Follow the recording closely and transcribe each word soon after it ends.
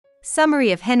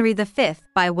Summary of Henry V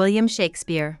by William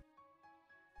Shakespeare.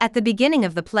 At the beginning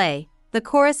of the play, the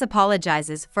chorus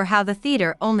apologizes for how the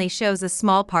theatre only shows a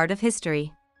small part of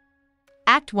history.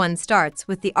 Act 1 starts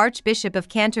with the Archbishop of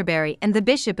Canterbury and the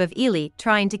Bishop of Ely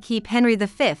trying to keep Henry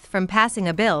V from passing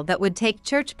a bill that would take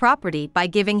church property by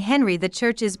giving Henry the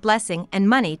church's blessing and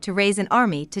money to raise an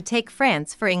army to take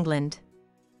France for England.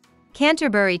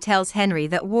 Canterbury tells Henry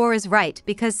that war is right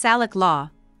because Salic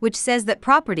law, which says that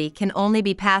property can only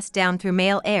be passed down through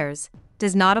male heirs,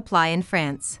 does not apply in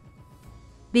France.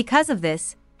 Because of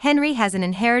this, Henry has an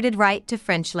inherited right to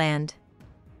French land.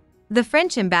 The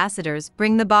French ambassadors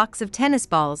bring the box of tennis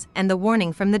balls and the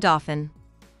warning from the Dauphin.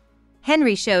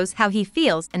 Henry shows how he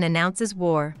feels and announces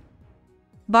war.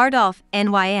 Bardolph,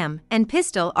 Nym, and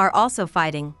Pistol are also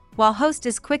fighting, while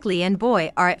Hostess Quickly and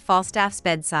Boy are at Falstaff's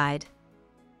bedside.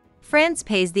 France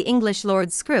pays the English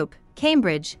lords Scrope,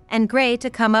 Cambridge, and Grey to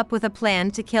come up with a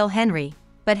plan to kill Henry,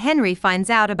 but Henry finds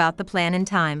out about the plan in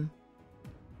time.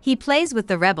 He plays with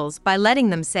the rebels by letting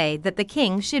them say that the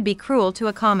king should be cruel to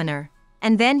a commoner,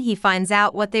 and then he finds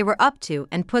out what they were up to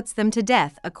and puts them to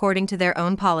death according to their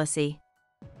own policy.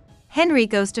 Henry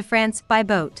goes to France by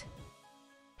boat.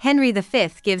 Henry V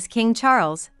gives King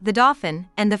Charles, the Dauphin,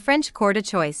 and the French court a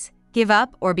choice: give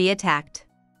up or be attacked.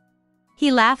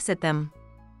 He laughs at them.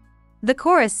 The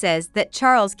chorus says that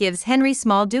Charles gives Henry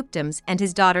small dukedoms and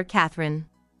his daughter Catherine.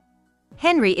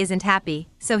 Henry isn't happy,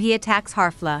 so he attacks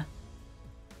Harfleur.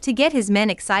 To get his men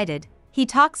excited, he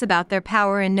talks about their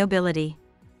power and nobility.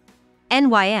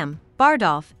 Nym,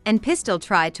 Bardolph, and Pistol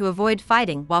try to avoid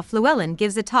fighting while Fluellen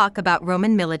gives a talk about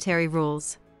Roman military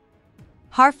rules.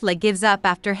 Harfleur gives up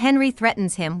after Henry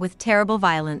threatens him with terrible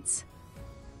violence.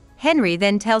 Henry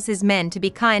then tells his men to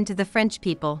be kind to the French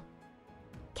people.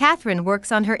 Catherine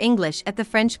works on her English at the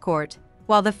French court,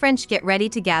 while the French get ready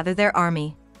to gather their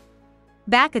army.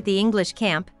 Back at the English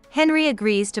camp, Henry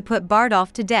agrees to put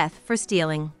Bardolph to death for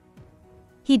stealing.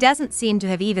 He doesn't seem to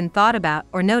have even thought about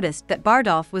or noticed that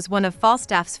Bardolph was one of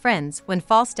Falstaff's friends when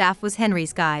Falstaff was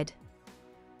Henry's guide.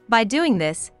 By doing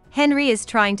this, Henry is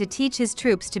trying to teach his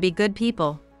troops to be good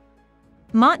people.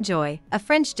 Montjoy, a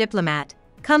French diplomat,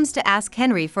 comes to ask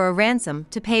Henry for a ransom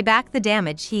to pay back the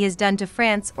damage he has done to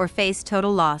France or face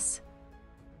total loss.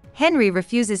 Henry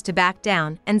refuses to back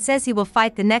down and says he will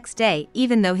fight the next day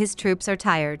even though his troops are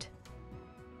tired.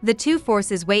 The two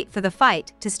forces wait for the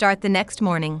fight to start the next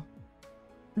morning.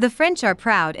 The French are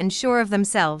proud and sure of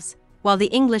themselves, while the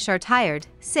English are tired,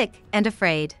 sick, and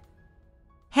afraid.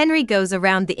 Henry goes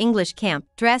around the English camp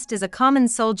dressed as a common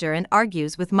soldier and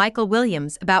argues with Michael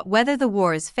Williams about whether the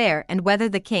war is fair and whether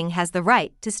the king has the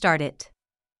right to start it.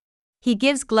 He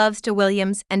gives gloves to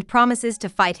Williams and promises to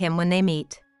fight him when they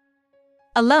meet.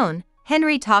 Alone,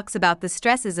 Henry talks about the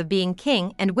stresses of being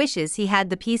king and wishes he had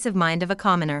the peace of mind of a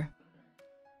commoner.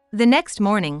 The next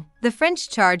morning, the French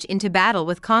charge into battle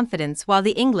with confidence while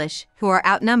the English, who are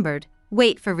outnumbered,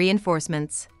 wait for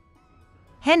reinforcements.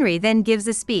 Henry then gives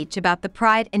a speech about the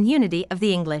pride and unity of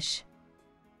the English.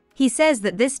 He says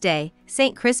that this day,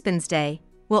 St. Crispin's Day,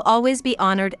 will always be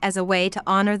honored as a way to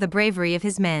honor the bravery of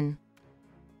his men.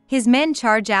 His men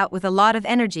charge out with a lot of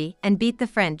energy and beat the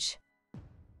French.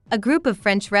 A group of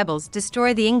French rebels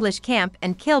destroy the English camp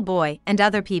and kill Boy and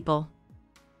other people.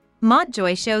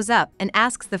 Montjoy shows up and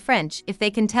asks the French if they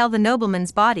can tell the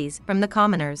noblemen's bodies from the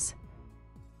commoners'.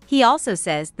 He also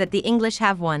says that the English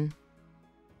have won.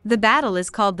 The battle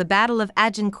is called the Battle of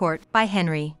Agincourt by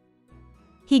Henry.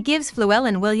 He gives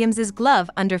Fluellen Williams's glove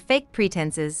under fake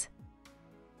pretenses.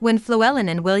 When Fluellen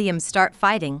and Williams start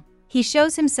fighting, he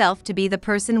shows himself to be the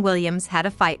person Williams had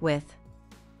a fight with.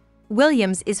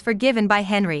 Williams is forgiven by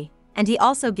Henry, and he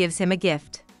also gives him a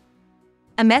gift.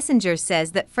 A messenger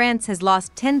says that France has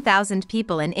lost 10,000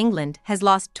 people and England has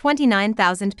lost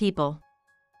 29,000 people.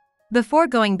 Before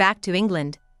going back to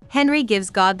England, Henry gives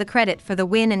God the credit for the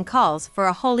win and calls for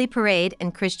a holy parade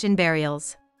and Christian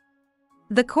burials.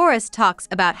 The chorus talks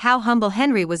about how humble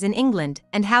Henry was in England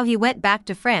and how he went back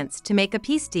to France to make a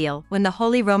peace deal when the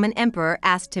Holy Roman Emperor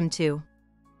asked him to.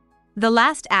 The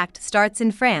last act starts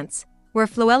in France, where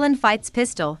Fluellen fights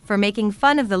Pistol for making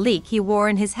fun of the leek he wore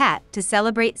in his hat to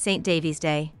celebrate St. Davy's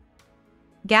Day.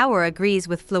 Gower agrees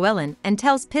with Fluellen and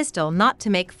tells Pistol not to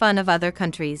make fun of other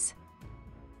countries.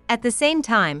 At the same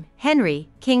time, Henry,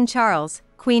 King Charles,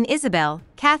 Queen Isabel,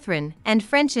 Catherine, and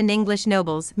French and English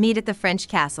nobles meet at the French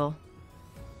castle.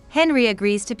 Henry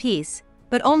agrees to peace,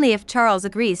 but only if Charles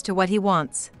agrees to what he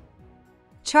wants.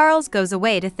 Charles goes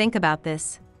away to think about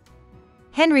this.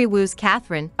 Henry woos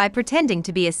Catherine by pretending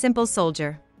to be a simple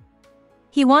soldier.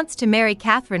 He wants to marry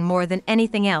Catherine more than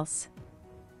anything else.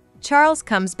 Charles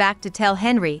comes back to tell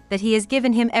Henry that he has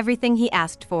given him everything he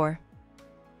asked for.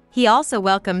 He also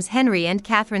welcomes Henry and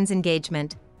Catherine's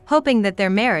engagement, hoping that their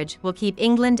marriage will keep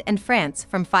England and France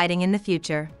from fighting in the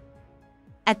future.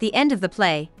 At the end of the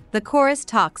play, the chorus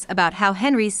talks about how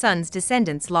Henry's son's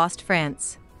descendants lost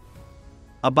France.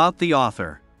 About the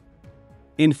author.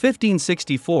 In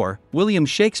 1564, William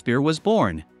Shakespeare was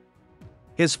born.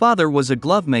 His father was a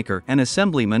glovemaker and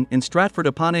assemblyman in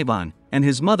Stratford-upon-Avon, and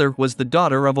his mother was the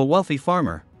daughter of a wealthy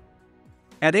farmer.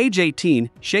 At age 18,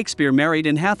 Shakespeare married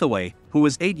Anne Hathaway, who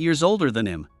was 8 years older than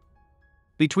him.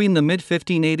 Between the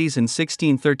mid-1580s and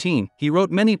 1613, he wrote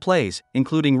many plays,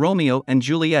 including Romeo and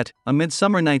Juliet, A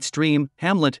Midsummer Night's Dream,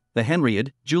 Hamlet, The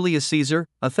Henriade, Julius Caesar,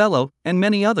 Othello, and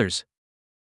many others.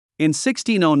 In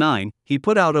 1609, he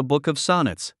put out a book of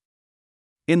sonnets.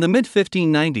 In the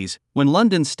mid-1590s, when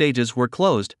London's stages were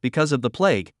closed because of the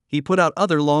plague, he put out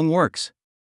other long works.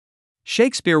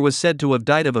 Shakespeare was said to have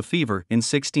died of a fever in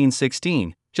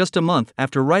 1616, just a month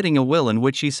after writing a will in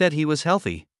which he said he was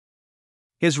healthy.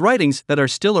 His writings that are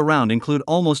still around include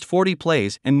almost 40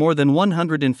 plays and more than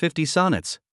 150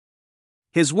 sonnets.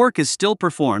 His work is still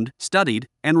performed, studied,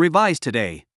 and revised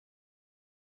today.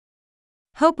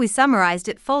 Hope we summarized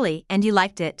it fully and you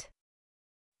liked it.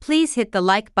 Please hit the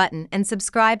like button and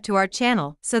subscribe to our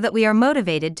channel so that we are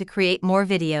motivated to create more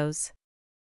videos.